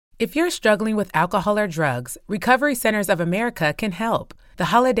If you're struggling with alcohol or drugs, Recovery Centers of America can help. The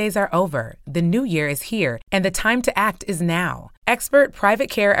holidays are over, the new year is here, and the time to act is now. Expert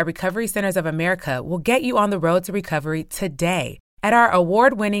private care at Recovery Centers of America will get you on the road to recovery today. At our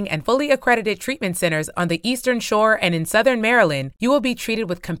award-winning and fully accredited treatment centers on the Eastern Shore and in Southern Maryland, you will be treated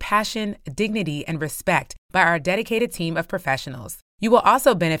with compassion, dignity, and respect by our dedicated team of professionals. You will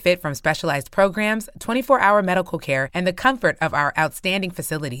also benefit from specialized programs, 24-hour medical care, and the comfort of our outstanding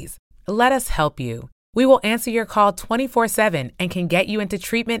facilities. Let us help you. We will answer your call 24/7 and can get you into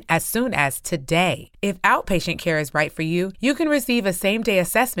treatment as soon as today. If outpatient care is right for you, you can receive a same-day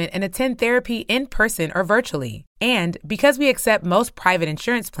assessment and attend therapy in person or virtually. And because we accept most private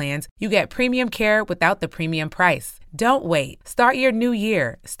insurance plans, you get premium care without the premium price. Don't wait. Start your new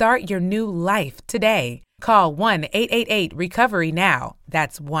year. Start your new life today. Call 1-888-RECOVERY now.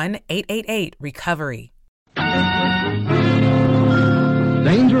 That's 1-888-RECOVERY.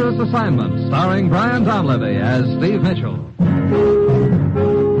 Dangerous Assignment, starring Brian Donlevy as Steve Mitchell.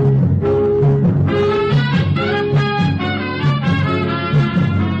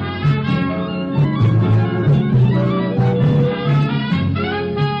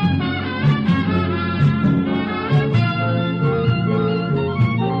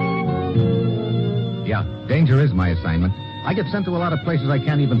 Yeah, danger is my assignment. I get sent to a lot of places I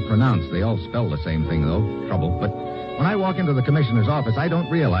can't even pronounce. They all spell the same thing, though, trouble. But when I walk into the commissioner's office, I don't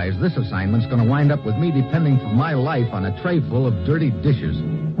realize this assignment's going to wind up with me depending for my life on a tray full of dirty dishes.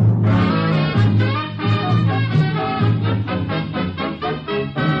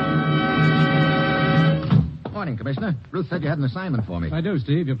 Morning, Commissioner. Ruth said you had an assignment for me. I do,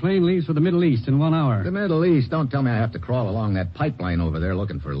 Steve. Your plane leaves for the Middle East in 1 hour. The Middle East? Don't tell me I have to crawl along that pipeline over there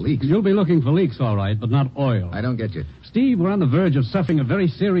looking for leaks. You'll be looking for leaks, all right, but not oil. I don't get you. Steve, we're on the verge of suffering a very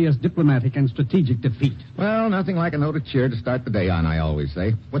serious diplomatic and strategic defeat. Well, nothing like a note of cheer to start the day on, I always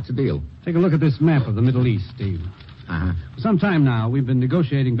say. What's the deal? Take a look at this map of the Middle East, Steve. Uh-huh. For some time now, we've been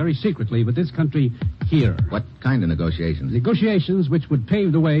negotiating very secretly with this country here. What kind of negotiations? Negotiations which would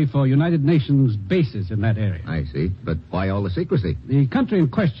pave the way for United Nations bases in that area. I see. But why all the secrecy? The country in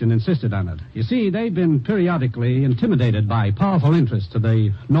question insisted on it. You see, they've been periodically intimidated by powerful interests to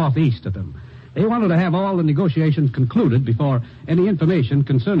the northeast of them. They wanted to have all the negotiations concluded before any information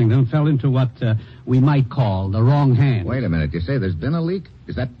concerning them fell into what we might call the wrong hands. Wait a minute. You say there's been a leak?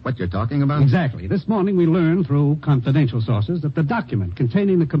 Is that what you're talking about? Exactly. This morning we learned through confidential sources that the document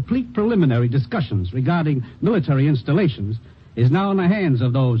containing the complete preliminary discussions regarding military installations is now in the hands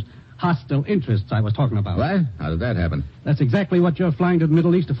of those hostile interests I was talking about. What? How did that happen? That's exactly what you're flying to the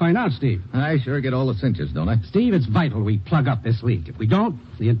Middle East to find out, Steve. I sure get all the cinches, don't I? Steve, it's vital we plug up this leak. If we don't,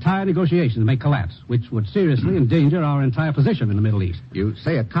 the entire negotiations may collapse, which would seriously endanger our entire position in the Middle East. You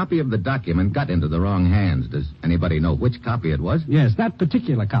say a copy of the document got into the wrong hands. Does anybody know which copy it was? Yes, that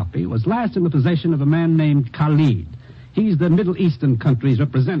particular copy was last in the possession of a man named Khalid. He's the Middle Eastern country's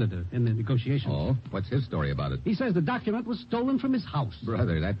representative in the negotiations. Oh, what's his story about it? He says the document was stolen from his house.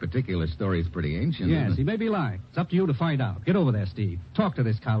 Brother, that particular story's pretty ancient. Yes, he may be lying. It's up to you to find out. Get over there, Steve. Talk to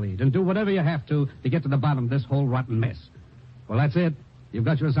this Khalid and do whatever you have to get to the bottom of this whole rotten mess. Well, that's it. You've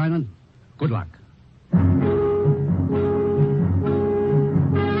got your assignment. Good luck.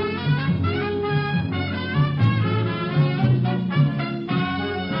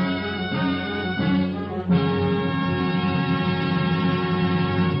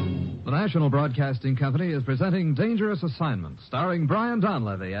 The National Broadcasting Company is presenting Dangerous Assignment, starring Brian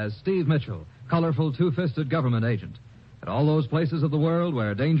Donlevy as Steve Mitchell, colorful two-fisted government agent. At all those places of the world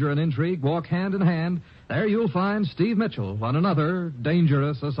where danger and intrigue walk hand in hand, there you'll find Steve Mitchell on another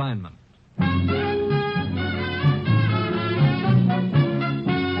Dangerous Assignment.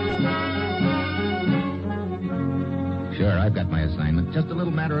 Sure, I've got my assignment. Just a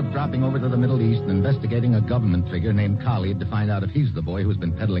little matter of dropping over to the Middle East and investigating a government figure named Khalid to find out if he's the boy who's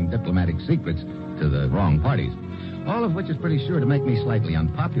been peddling diplomatic secrets to the wrong parties. All of which is pretty sure to make me slightly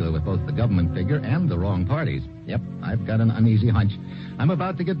unpopular with both the government figure and the wrong parties. Yep, I've got an uneasy hunch. I'm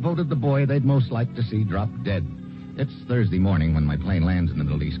about to get voted the boy they'd most like to see drop dead. It's Thursday morning when my plane lands in the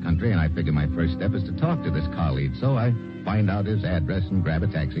Middle East country, and I figure my first step is to talk to this Khalid. So I find out his address and grab a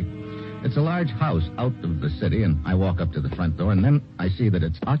taxi. It's a large house out of the city, and I walk up to the front door, and then I see that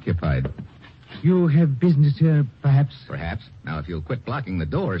it's occupied. You have business here, perhaps? Perhaps. Now, if you'll quit blocking the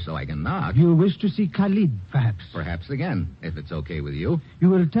door so I can knock. You wish to see Khalid, perhaps? Perhaps again, if it's okay with you. You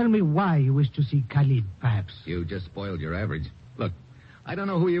will tell me why you wish to see Khalid, perhaps? You just spoiled your average. Look, I don't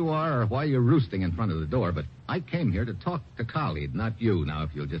know who you are or why you're roosting in front of the door, but I came here to talk to Khalid, not you. Now, if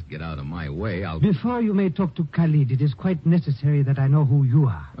you'll just get out of my way, I'll... Before you may talk to Khalid, it is quite necessary that I know who you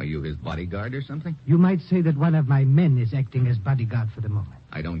are. Are you his bodyguard or something? You might say that one of my men is acting as bodyguard for the moment.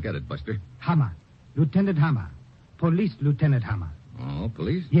 I don't get it, Buster. Hammer. Lieutenant Hammer. Police Lieutenant Hammer. Oh,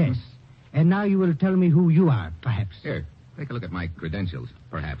 police? Yes. And now you will tell me who you are, perhaps. Here, take a look at my credentials,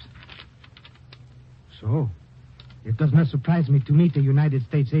 perhaps. So, it does not surprise me to meet a United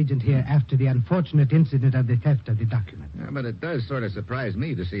States agent here after the unfortunate incident of the theft of the document. Yeah, but it does sort of surprise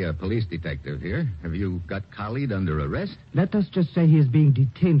me to see a police detective here. Have you got Khalid under arrest? Let us just say he is being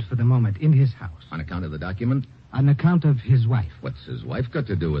detained for the moment in his house. On account of the document? On account of his wife. What's his wife got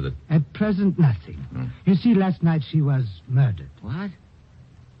to do with it? At present, nothing. You see, last night she was murdered. What?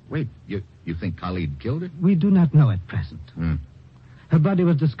 Wait, you think Khalid killed her? We do not know at present. Her body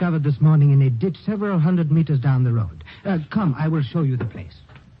was discovered this morning in a ditch several hundred meters down the road. Come, I will show you the place.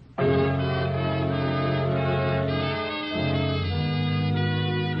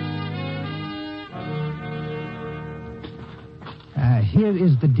 Here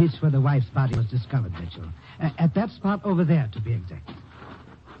is the ditch where the wife's body was discovered, Mitchell. At that spot over there, to be exact.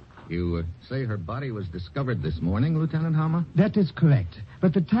 You say her body was discovered this morning, Lieutenant Hammer? That is correct.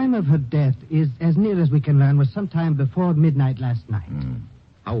 But the time of her death is, as near as we can learn, was sometime before midnight last night.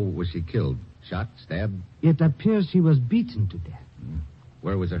 How was she killed? Shot? Stabbed? It appears she was beaten to death.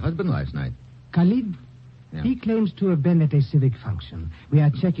 Where was her husband last night? Khalid? Yeah. He claims to have been at a civic function. We are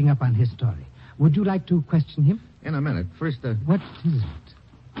checking up on his story. Would you like to question him? In a minute. First, What is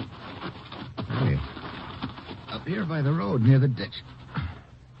it? Hey, up here by the road near the ditch.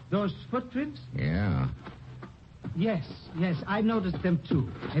 Those footprints? Yeah. Yes, I noticed them too.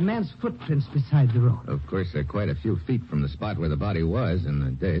 A man's footprints beside the road. Of course, they're quite a few feet from the spot where the body was in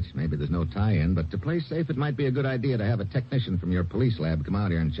the ditch. Maybe there's no tie-in, but to play safe, it might be a good idea to have a technician from your police lab come out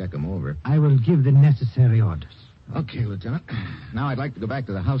here and check them over. I will give the necessary orders. Okay, Lieutenant. Now I'd like to go back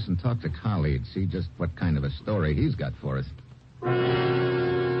to the house and talk to Khalid, see just what kind of a story he's got for us.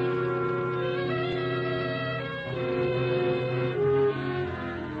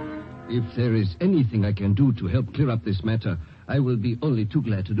 If there is anything I can do to help clear up this matter, I will be only too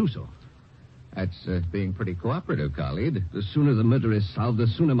glad to do so. That's being pretty cooperative, Khalid. The sooner the murder is solved, the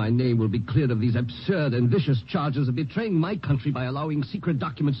sooner my name will be cleared of these absurd and vicious charges of betraying my country by allowing secret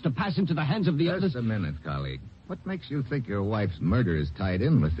documents to pass into the hands of the others. Just a minute, Khalid. What makes you think your wife's murder is tied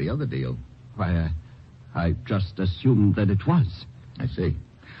in with the other deal? Why, I just assumed that it was. I see.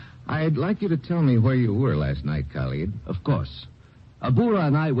 I'd like you to tell me where you were last night, Khalid. Of course. Abura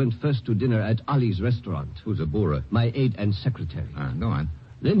and I went first to dinner at Ali's restaurant. Who's Abura? My aide and secretary. Go on.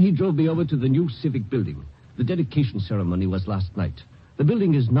 Then he drove me over to the new civic building. The dedication ceremony was last night. The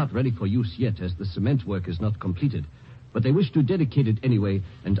building is not ready for use yet, as the cement work is not completed. But they wish to dedicate it anyway,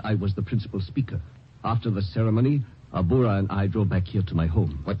 and I was the principal speaker. After the ceremony, Abura and I drove back here to my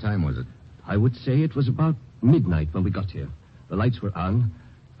home. What time was it? I would say it was about midnight when we got here. The lights were on,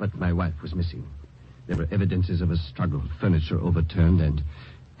 but my wife was missing. There were evidences of a struggle, furniture overturned,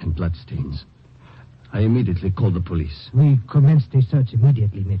 and bloodstains. I immediately called the police. We commenced a search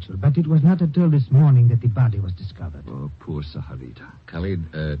immediately, Mitchell, but it was not until this morning that the body was discovered. Oh, poor Saharita.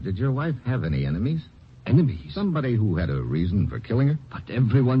 Khalid, did your wife have any enemies? Enemies? Somebody who had a reason for killing her? But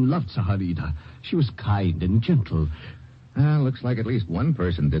everyone loved Saharita. She was kind and gentle. Looks like at least one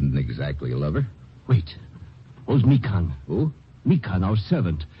person didn't exactly love her. Wait. Was Mikan. Who? Mikan, our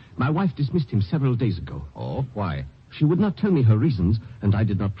servant. My wife dismissed him several days ago. Oh, why? She would not tell me her reasons, and I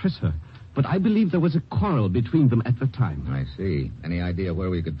did not press her. But I believe there was a quarrel between them at the time. I see. Any idea where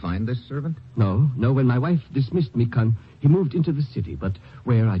we could find this servant? No. When my wife dismissed Mikan, he moved into the city, but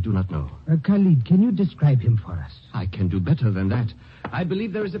where, I do not know. Khalid, can you describe him for us? I can do better than that. I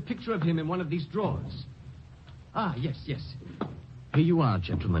believe there is a picture of him in one of these drawers. Ah, yes. Here you are,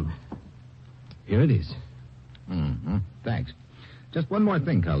 gentlemen. Here it is. Thanks. Just one more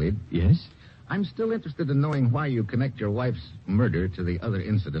thing, Khalid. Yes? I'm still interested in knowing why you connect your wife's murder to the other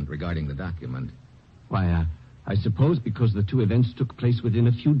incident regarding the document. Why, I suppose because the two events took place within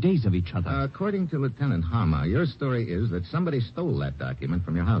a few days of each other. According to Lieutenant Hama, your story is that somebody stole that document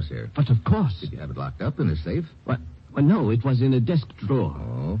from your house here. But of course. Did you have it locked up in a safe? Well, no, it was in a desk drawer.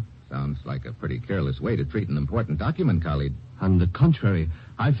 Oh, sounds like a pretty careless way to treat an important document, Khalid. On the contrary,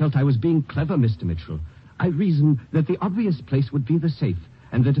 I felt I was being clever, Mr. Mitchell. I reasoned that the obvious place would be the safe,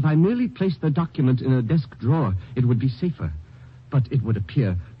 and that if I merely placed the document in a desk drawer, it would be safer. But it would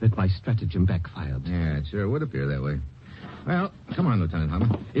appear that my stratagem backfired. Yeah, it sure would appear that way. Well, come on, Lieutenant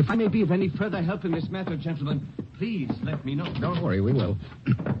Hammer. If I may be of any further help in this matter, gentlemen, please let me know. Don't worry, we will.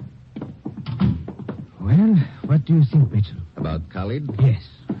 Well, what do you think, Mitchell? About Khalid? Yes.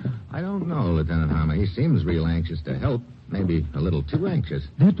 I don't know, Lieutenant Hammer. He seems real anxious to help. Maybe a little too anxious.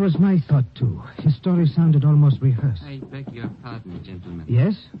 That was my thought, too. His story sounded almost rehearsed. I beg your pardon, gentlemen.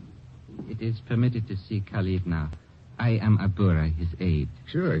 Yes? It is permitted to see Khalid now. I am Abura, his aide.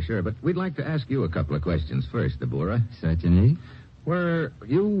 Sure. But we'd like to ask you a couple of questions first, Abura. Certainly. Were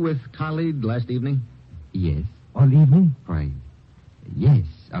you with Khalid last evening? Yes. All evening? Why, yes.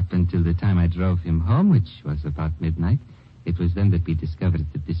 Up until the time I drove him home, which was about midnight. It was then that we discovered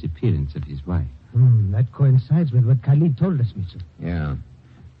the disappearance of his wife. That coincides with what Khalid told us, Mitchell. Yeah.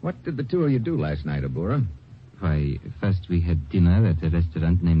 What did the two of you do last night, Abura? Why, first we had dinner at a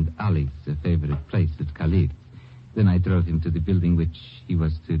restaurant named Ali's, a favorite place of Khalid. Then I drove him to the building which he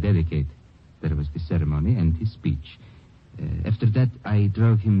was to dedicate. There was the ceremony and his speech. After that, I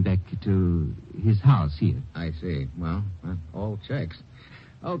drove him back to his house here. I see. Well, that all checks.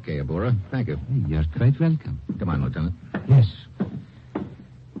 Okay, Abura. Thank you. You're quite welcome. Come on, Lieutenant. Yes.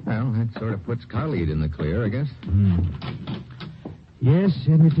 Well, that sort of puts Khalid in the clear, I guess. Yes,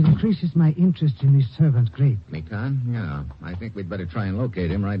 and it increases my interest in his servant greatly. Mikan? Yeah. I think we'd better try and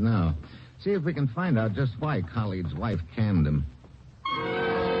locate him right now. See if we can find out just why Khalid's wife canned him.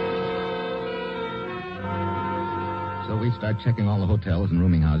 So we start checking all the hotels and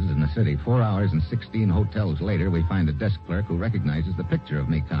rooming houses in the city. 4 hours and 16 hotels later, we find a desk clerk who recognizes the picture of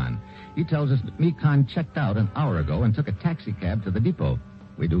Mikan. He tells us that Mikan checked out an hour ago and took a taxi cab to the depot.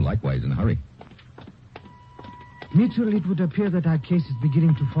 We do likewise in a hurry. Mitchell, it would appear that our case is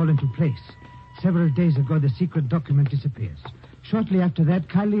beginning to fall into place. Several days ago, the secret document disappears. Shortly after that,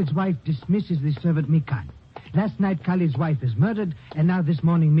 Khalid's wife dismisses the servant Mikan. Last night, Khalid's wife is murdered, and now this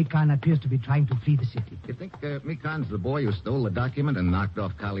morning, Mikan appears to be trying to flee the city. You think Mikan's the boy who stole the document and knocked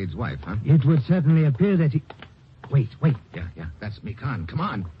off Khalid's wife, huh? It would certainly appear that he... Wait. Yeah, that's Mikan. Come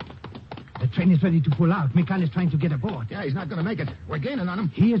on. The train is ready to pull out. Mikan is trying to get aboard. Yeah, he's not going to make it. We're gaining on him.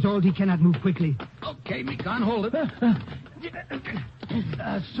 He is old. He cannot move quickly. Okay, Mikan, hold it.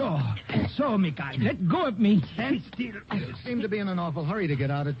 So, Mikan, let go of me. Stand still. You seem to be in an awful hurry to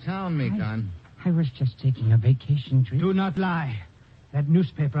get out of town, Mikan. I was just taking a vacation trip. Do not lie. That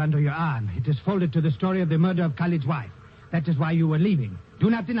newspaper under your arm, it is folded to the story of the murder of Khalid's wife. That is why you were leaving.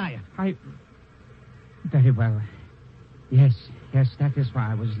 Do not deny it. Very well. Yes, that is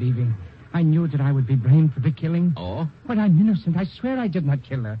why I was leaving. I knew that I would be blamed for the killing. Oh? But I'm innocent. I swear I did not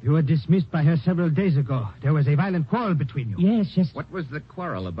kill her. You were dismissed by her several days ago. There was a violent quarrel between you. Yes. What was the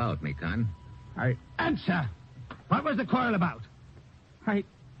quarrel about, Mikan? Answer! What was the quarrel about?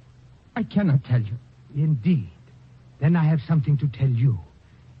 I cannot tell you. Indeed. Then I have something to tell you.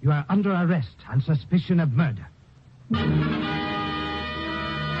 You are under arrest on suspicion of murder.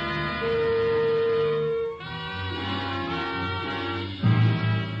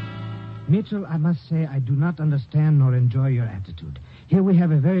 Mitchell, I must say I do not understand nor enjoy your attitude. Here we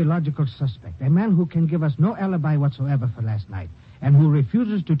have a very logical suspect, a man who can give us no alibi whatsoever for last night, and who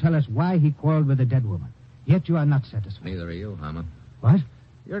refuses to tell us why he quarreled with a dead woman. Yet you are not satisfied. Neither are you, Hama. What?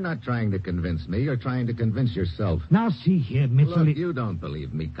 You're not trying to convince me. You're trying to convince yourself. Now see here, Mitchell. Look, you don't believe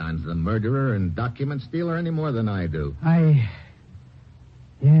Mikan's the murderer and document stealer any more than I do.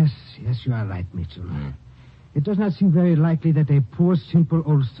 Yes, you are right, Mitchell. It does not seem very likely that a poor, simple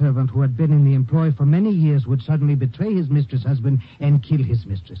old servant who had been in the employ for many years would suddenly betray his mistress' husband and kill his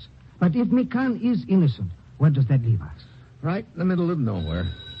mistress. But if Mikan is innocent, where does that leave us? Right in the middle of nowhere.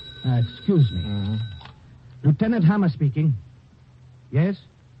 Excuse me. Lieutenant Hammer speaking. Yes?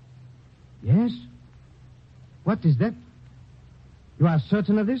 What is that? You are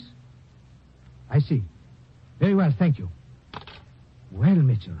certain of this? I see. Very well, thank you. Well,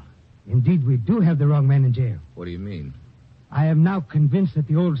 Mitchell, indeed we do have the wrong man in jail. What do you mean? I am now convinced that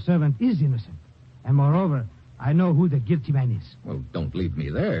the old servant is innocent. And moreover, I know who the guilty man is. Well, don't leave me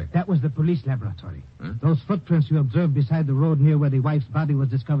there. That was the police laboratory. Huh? Those footprints you observed beside the road near where the wife's body was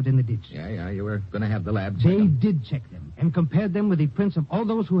discovered in the ditch. Yeah, you were going to have the lab check They them. did check them and compared them with the prints of all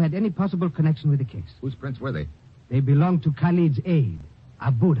those who had any possible connection with the case. Whose prints were they? They belonged to Khalid's aide,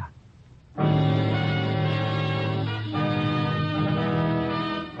 Abuda.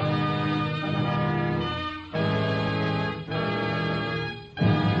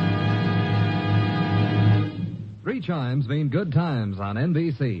 Three chimes mean good times on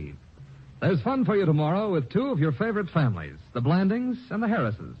NBC. There's fun for you tomorrow with two of your favorite families, the Blandings and the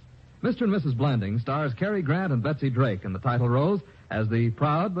Harrises. Mr. and Mrs. Blanding stars Cary Grant and Betsy Drake in the title roles as the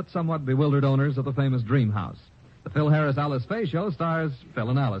proud but somewhat bewildered owners of the famous Dream House. The Phil Harris-Alice Faye show stars Phil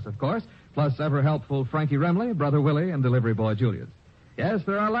and Alice, of course, plus ever-helpful Frankie Remley, Brother Willie, and delivery boy Julius. Yes,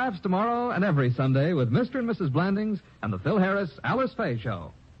 there are laughs tomorrow and every Sunday with Mr. and Mrs. Blandings and the Phil Harris-Alice Faye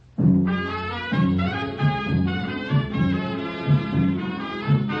show.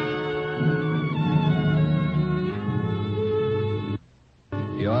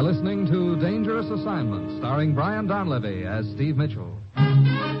 You're listening to Dangerous Assignment, starring Brian Donlevy as Steve Mitchell.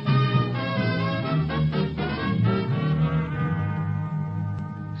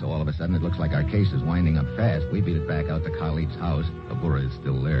 So all of a sudden, it looks like our case is winding up fast. We beat it back out to Khalid's house. Abura is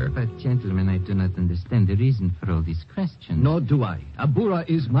still there. But, gentlemen, I do not understand the reason for all these questions. Nor do I. Abura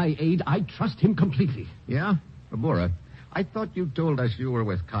is my aide. I trust him completely. Yeah? Abura, I thought you told us you were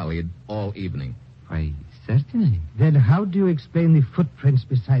with Khalid all evening. Why, certainly. Then how do you explain the footprints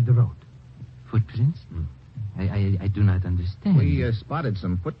beside the road? Footprints? I do not understand. We spotted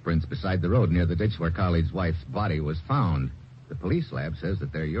some footprints beside the road near the ditch where Khalid's wife's body was found. The police lab says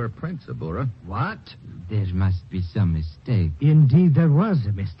that they're your prints, Abura. What? There must be some mistake. Indeed, there was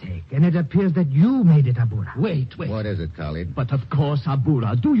a mistake, and it appears that you made it, Abura. Wait. What is it, Khalid? But of course,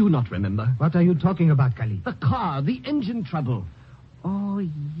 Abura, do you not remember? What are you talking about, Khalid? The car, the engine trouble. Oh,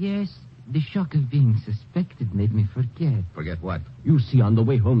 yes. The shock of being suspected made me forget. Forget what? You see, on the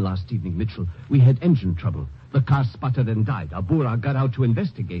way home last evening, Mitchell, we had engine trouble. The car sputtered and died. Abura got out to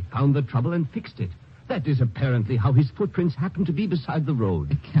investigate, found the trouble, and fixed it. That is apparently how his footprints happened to be beside the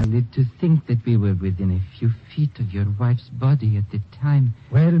road. Khalid, to think that we were within a few feet of your wife's body at the time.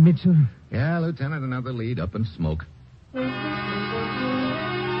 Well, Mitchell? Yeah, Lieutenant, another lead up in smoke.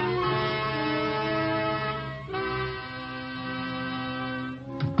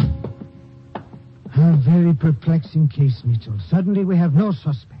 A very perplexing case, Mitchell. Suddenly we have no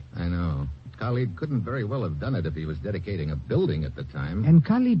suspect. I know. Khalid couldn't very well have done it if he was dedicating a building at the time. And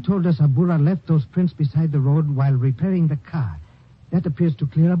Khalid told us Abura left those prints beside the road while repairing the car. That appears to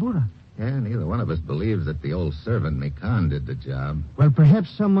clear Abura. Yeah, neither one of us believes that the old servant, Mikan, did the job. Well, perhaps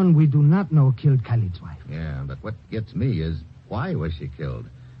someone we do not know killed Khalid's wife. Yeah, but what gets me is, why was she killed?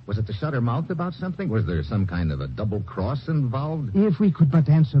 Was it to shut her mouth about something? Was there some kind of a double cross involved? If we could but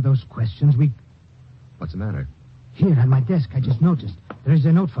answer those questions, we... What's the matter? Here, on my desk, I just noticed. There is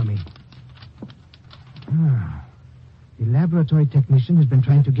a note for me. The laboratory technician has been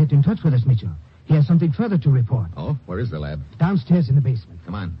trying to get in touch with us, Mitchell. He has something further to report. Oh, where is the lab? Downstairs in the basement.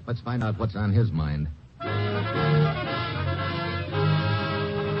 Come on, let's find out what's on his mind.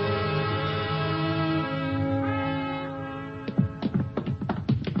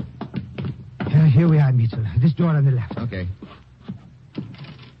 Here we are, Mitchell. This door on the left. Okay.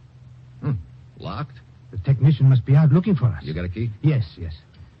 Locked? The technician must be out looking for us. You got a key? Yes.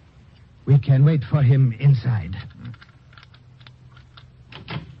 We can wait for him inside.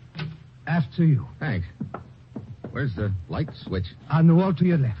 After you. Thanks. Where's the light switch? On the wall to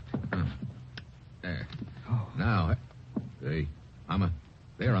your left. There. Oh. Now, hey, Mama,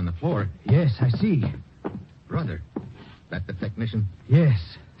 there on the floor. Yes, I see. Brother, that the technician? Yes,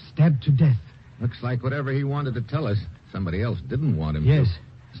 stabbed to death. Looks like whatever he wanted to tell us, somebody else didn't want him Yes.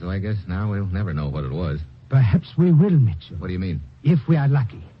 to. So I guess now we'll never know what it was. Perhaps we will, Mitchell. What do you mean? If we are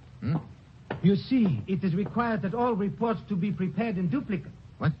lucky. Hmm? You see, it is required that all reports to be prepared in duplicate.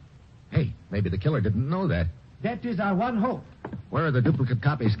 What? Hey, maybe the killer didn't know that. That is our one hope. Where are the duplicate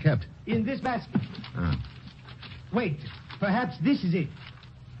copies kept? In this basket. Oh. Wait, perhaps this is it.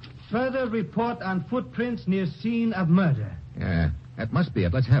 Further report on footprints near scene of murder. Yeah, that must be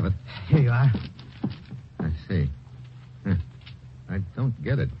it. Let's have it. Here you are. Let's see. I don't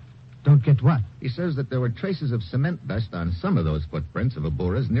get it. Don't get what? He says that there were traces of cement dust on some of those footprints of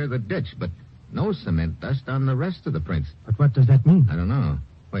Abura's near the ditch, but no cement dust on the rest of the prints. But what does that mean? I don't know.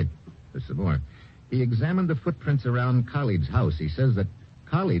 Wait, there's some more. He examined the footprints around Khalid's house. He says that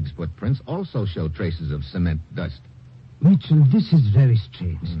Khalid's footprints also show traces of cement dust. Mitchell, this is very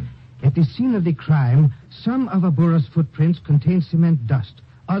strange. At the scene of the crime, some of Abura's footprints contained cement dust.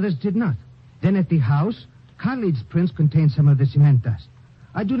 Others did not. Then at the house, Khalid's prints contained some of the cement dust.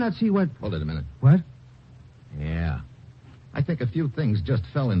 I do not see what... Hold it a minute. What? Yeah. I think a few things just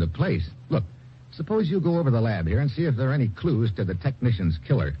fell into place. Look, suppose you go over the lab here and see if there are any clues to the technician's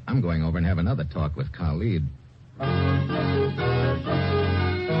killer. I'm going over and have another talk with Khalid.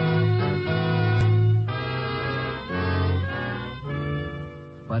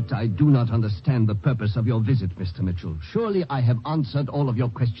 But I do not understand the purpose of your visit, Mr. Mitchell. Surely I have answered all of your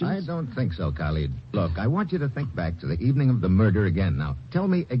questions? I don't think so, Khalid. Look, I want you to think back to the evening of the murder again. Now, tell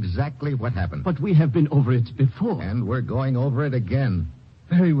me exactly what happened. But we have been over it before. And we're going over it again.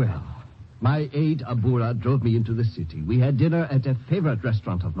 Very well. My aide, Abura, drove me into the city. We had dinner at a favorite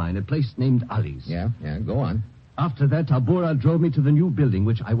restaurant of mine, a place named Ali's. Yeah, go on. After that, Abura drove me to the new building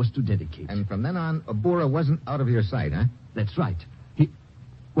which I was to dedicate. And from then on, Abura wasn't out of your sight, huh? That's right.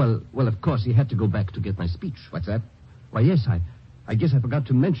 Well, of course, he had to go back to get my speech. What's that? Why, yes, I guess I forgot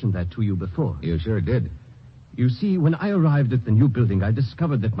to mention that to you before. You sure did. You see, when I arrived at the new building, I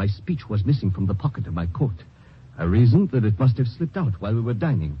discovered that my speech was missing from the pocket of my coat. I reasoned that it must have slipped out while we were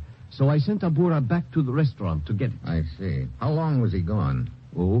dining. So I sent Abura back to the restaurant to get it. I see. How long was he gone?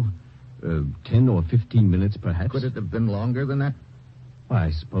 10 or 15 minutes, perhaps. Could it have been longer than that?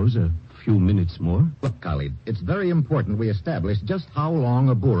 I suppose a few minutes more. Look, Khalid, it's very important we establish just how long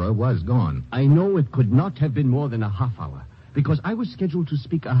Abura was gone. I know it could not have been more than a half hour, because I was scheduled to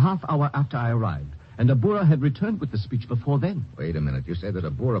speak a half hour after I arrived, and Abura had returned with the speech before then. Wait a minute. You say that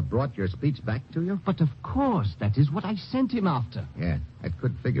Abura brought your speech back to you? But of course, that is what I sent him after. Yeah, I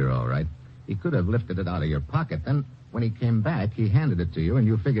could figure all right. He could have lifted it out of your pocket. Then, when he came back, he handed it to you, and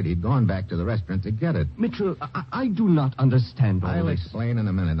you figured he'd gone back to the restaurant to get it. Mitchell, I do not understand all I'll this. explain in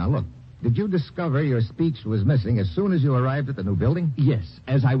a minute. Now, look, did you discover your speech was missing as soon as you arrived at the new building? Yes,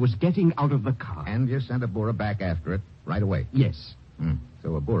 as I was getting out of the car. And you sent Abura back after it right away? Yes.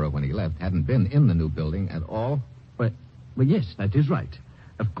 So Abura, when he left, hadn't been in the new building at all? Well, yes, that is right.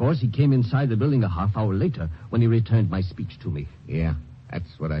 Of course, he came inside the building a half hour later when he returned my speech to me. Yeah,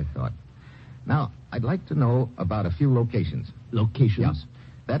 that's what I thought. Now, I'd like to know about a few locations. Locations?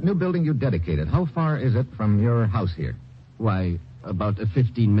 Yeah. That new building you dedicated, how far is it from your house here? Why, about a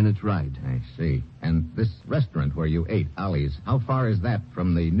 15-minute ride. I see. And this restaurant where you ate, Ali's, how far is that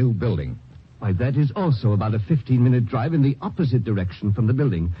from the new building? Why, that is also about a 15-minute drive in the opposite direction from the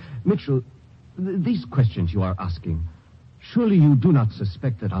building. Mitchell, these questions you are asking, surely you do not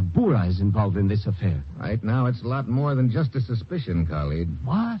suspect that Abura is involved in this affair? Right now, it's a lot more than just a suspicion, Khalid.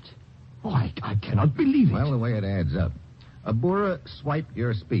 What? Oh, I cannot believe it. Well, the way it adds up. Abura swiped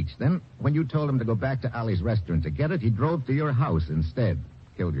your speech. Then, when you told him to go back to Ali's restaurant to get it, he drove to your house instead,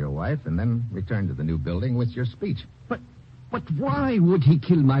 killed your wife, and then returned to the new building with your speech. But why would he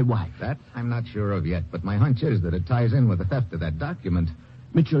kill my wife? That I'm not sure of yet, but my hunch is that it ties in with the theft of that document.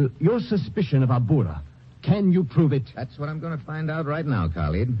 Mitchell, your suspicion of Abura, can you prove it? That's what I'm going to find out right now,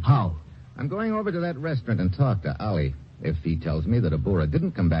 Khalid. How? I'm going over to that restaurant and talk to Ali. If he tells me that Abura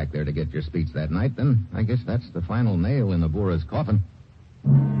didn't come back there to get your speech that night, then I guess that's the final nail in Abura's coffin.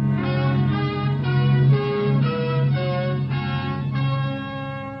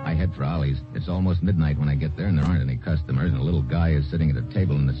 I head for Ali's. It's almost midnight when I get there, and there aren't any customers, and a little guy is sitting at a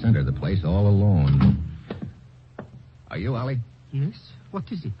table in the center of the place all alone. Are you Ali? Yes? What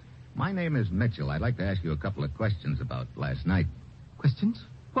is it? My name is Mitchell. I'd like to ask you a couple of questions about last night. Questions?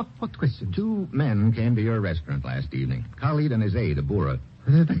 What questions? 2 men came to your restaurant last evening. Khalid and his aide, Abura.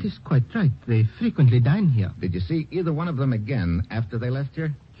 That is quite right. They frequently dine here. Did you see either one of them again after they left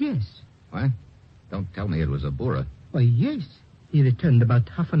here? Yes. What? Don't tell me it was Abura. Why, yes. He returned about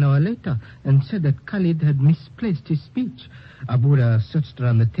half an hour later and said that Khalid had misplaced his speech. Abura searched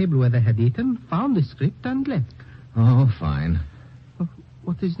around the table where they had eaten, found the script, and left. Oh, fine.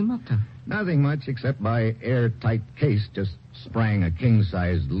 What is the matter? Nothing much except my airtight case just sprang a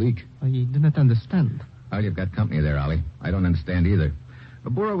king-sized leak. I do not understand. Well, you've got company there, Ollie. I don't understand either.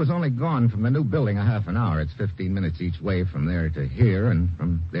 Abura was only gone from the new building a half an hour. It's 15 minutes each way from there to here and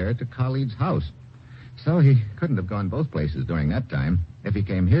from there to Khalid's house. So he couldn't have gone both places during that time. If he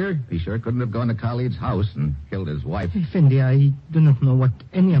came here, he sure couldn't have gone to Khalid's house and killed his wife. Effendi, I do not know what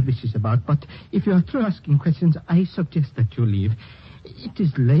any of this is about, but if you are through asking questions, I suggest that you leave. It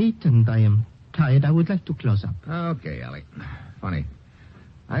is late and I am tired. I would like to close up. Okay, Allie. Funny.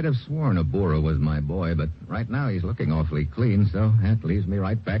 I'd have sworn Abura was my boy, but right now he's looking awfully clean, so that leaves me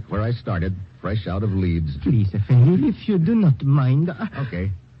right back where I started, fresh out of Leeds. Please, Effendi, if you do not mind.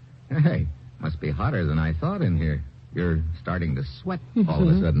 Okay. Hey, must be hotter than I thought in here. You're starting to sweat all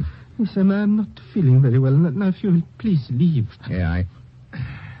of a sudden. Yes, I'm not feeling very well. Now, if you will please leave. Yeah,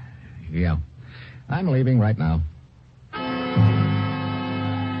 I'm leaving right now.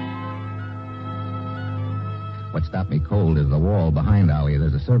 What stopped me cold is the wall behind Ali.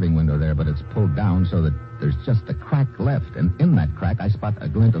 There's a serving window there, but it's pulled down so that there's just a crack left. And in that crack, I spot a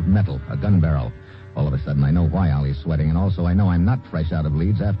glint of metal, a gun barrel. All of a sudden, I know why Ali's sweating, and also I know I'm not fresh out of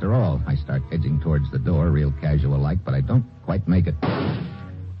Leeds after all. I start edging towards the door, real casual-like, but I don't quite make it.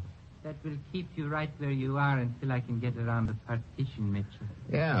 That will keep you right where you are until I can get around the partition, Mitchell.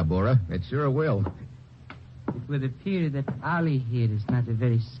 Yeah, Abura, it sure will. It would appear that Ali here is not a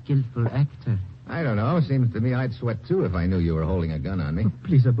very skillful actor. I don't know. Seems to me I'd sweat, too, if I knew you were holding a gun on me. Oh,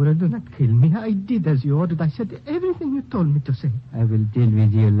 please, Abura, do not kill me. I did as you ordered. I said everything you told me to say. I will deal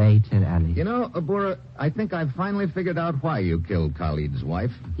with you later, Ali. You know, Abura, I think I've finally figured out why you killed Khalid's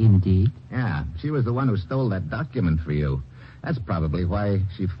wife. Indeed? Yeah, she was the one who stole that document for you. That's probably why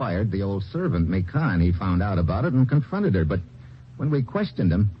she fired the old servant, Mikan. He found out about it and confronted her, but when we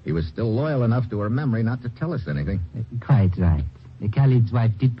questioned him, he was still loyal enough to her memory not to tell us anything. Quite right. Khalid's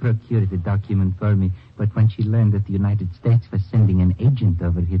wife did procure the document for me, but when she learned that the United States was sending an agent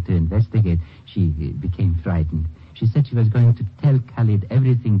over here to investigate, she became frightened. She said she was going to tell Khalid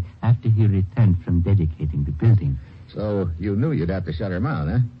everything after he returned from dedicating the building. So you knew you'd have to shut her mouth,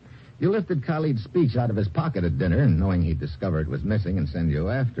 huh? You lifted Khalid's speech out of his pocket at dinner, and knowing he'd discover it was missing and send you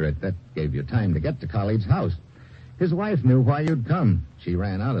after it, that gave you time to get to Khalid's house. His wife knew why you'd come. She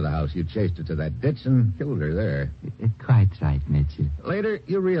ran out of the house. You chased her to that ditch and killed her there. Quite right, Mitchell. Later,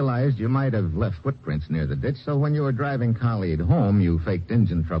 you realized you might have left footprints near the ditch, so when you were driving Khalid home, you faked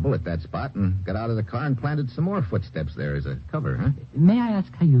engine trouble at that spot and got out of the car and planted some more footsteps there as a cover, huh? May I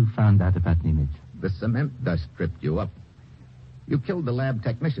ask how you found out about me, Mitchell? The cement dust tripped you up. You killed the lab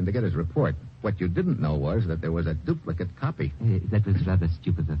technician to get his report. What you didn't know was that there was a duplicate copy. That was rather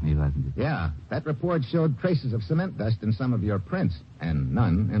stupid of me, wasn't it? Yeah, that report showed traces of cement dust in some of your prints, and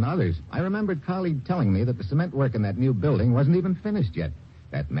none in others. I remembered Khalid telling me that the cement work in that new building wasn't even finished yet.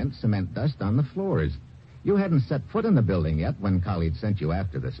 That meant cement dust on the floors. You hadn't set foot in the building yet when Khalid sent you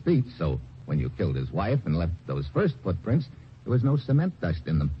after the speech, so when you killed his wife and left those first footprints, there was no cement dust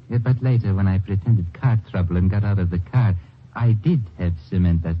in them. But later, when I pretended car trouble and got out of the car, I did have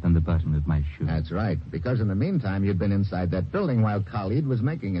cement dust on the bottom of my shoe. That's right, because in the meantime, you'd been inside that building while Khalid was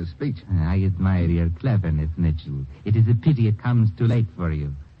making his speech. I admire your cleverness, Mitchell. It is a pity it comes too late for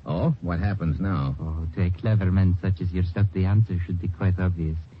you. Oh, what happens now? Oh, to a clever man such as yourself, the answer should be quite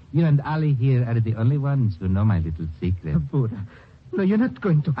obvious. You and Ali here are the only ones who know my little secret. Abura. No, you're not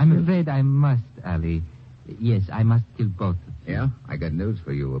going to kill... I'm afraid I must, Ali. Yes, I must kill both of you. Yeah? I got news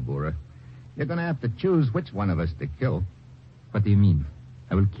for you, Abura. You're going to have to choose which one of us to kill. What do you mean?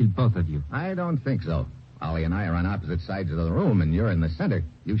 I will kill both of you. I don't think so. Ollie and I are on opposite sides of the room, and you're in the center.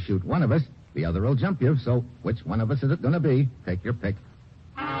 You shoot one of us, the other will jump you. So which one of us is it going to be? Take your pick.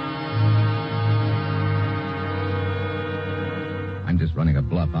 I'm just running a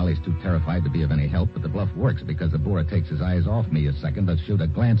bluff. Ollie's too terrified to be of any help, but the bluff works because Abura takes his eyes off me a second to shoot a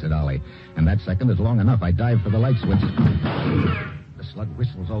glance at Ollie. And that second is long enough. I dive for the light switch. The slug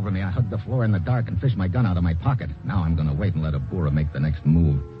whistles over me. I hug the floor in the dark and fish my gun out of my pocket. Now I'm going to wait and let Abura make the next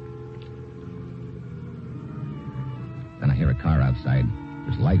move. Then I hear a car outside.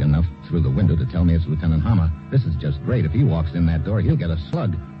 There's light enough through the window to tell me it's Lieutenant Hama. This is just great. If he walks in that door, he'll get a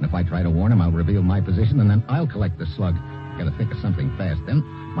slug. And if I try to warn him, I'll reveal my position, and then I'll collect the slug. Got to think of something fast. Then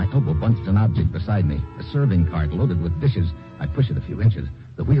my elbow bumps an object beside me. A serving cart loaded with dishes. I push it a few inches.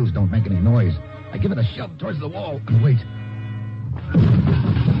 The wheels don't make any noise. I give it a shove towards the wall and wait.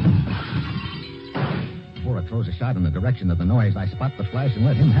 Abura throws a shot in the direction of the noise. I spot the flash and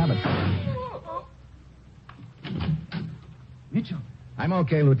let him have it. Mitchell. I'm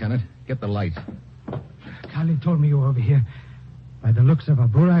okay, Lieutenant. Get the lights. Khalid told me you were over here. By the looks of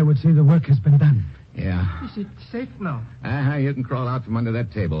Abura, I would say the work has been done. Yeah. Is it safe now? You can crawl out from under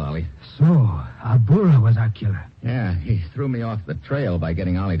that table, Ollie. So, Abura was our killer. Yeah, he threw me off the trail by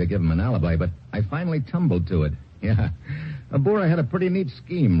getting Ollie to give him an alibi, but I finally tumbled to it. Yeah. Abura had a pretty neat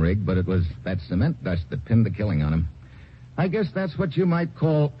scheme rigged, but it was that cement dust that pinned the killing on him. I guess that's what you might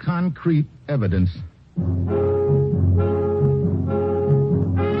call concrete evidence.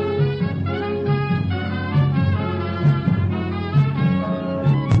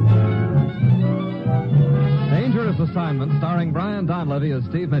 Dangerous Assignment, starring Brian Donlevy as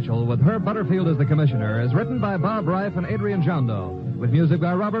Steve Mitchell, with Herb Butterfield as the commissioner, is written by Bob Reif and Adrian Jondo, with music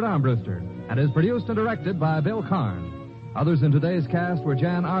by Robert Armbruster, and is produced and directed by Bill Karn. Others in today's cast were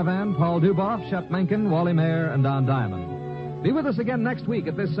Jan Arvan, Paul Duboff, Shep Menken, Wally Mayer, and Don Diamond. Be with us again next week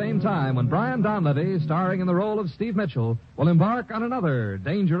at this same time when Brian Donlevy, starring in the role of Steve Mitchell, will embark on another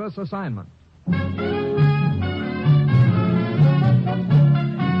dangerous assignment.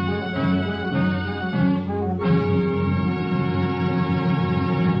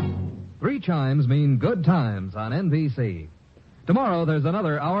 3 chimes mean good times on NBC. Tomorrow, there's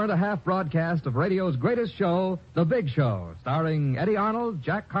another hour-and-a-half broadcast of radio's greatest show, The Big Show, starring Eddie Arnold,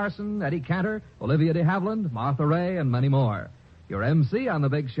 Jack Carson, Eddie Cantor, Olivia de Havilland, Martha Ray, and many more. Your MC on The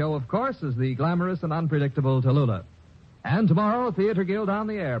Big Show, of course, is the glamorous and unpredictable Tallulah. And tomorrow, Theater Guild on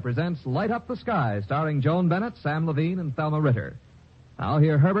the Air presents Light Up the Sky, starring Joan Bennett, Sam Levine, and Thelma Ritter. Now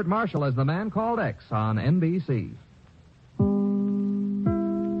hear Herbert Marshall as the Man Called X on NBC.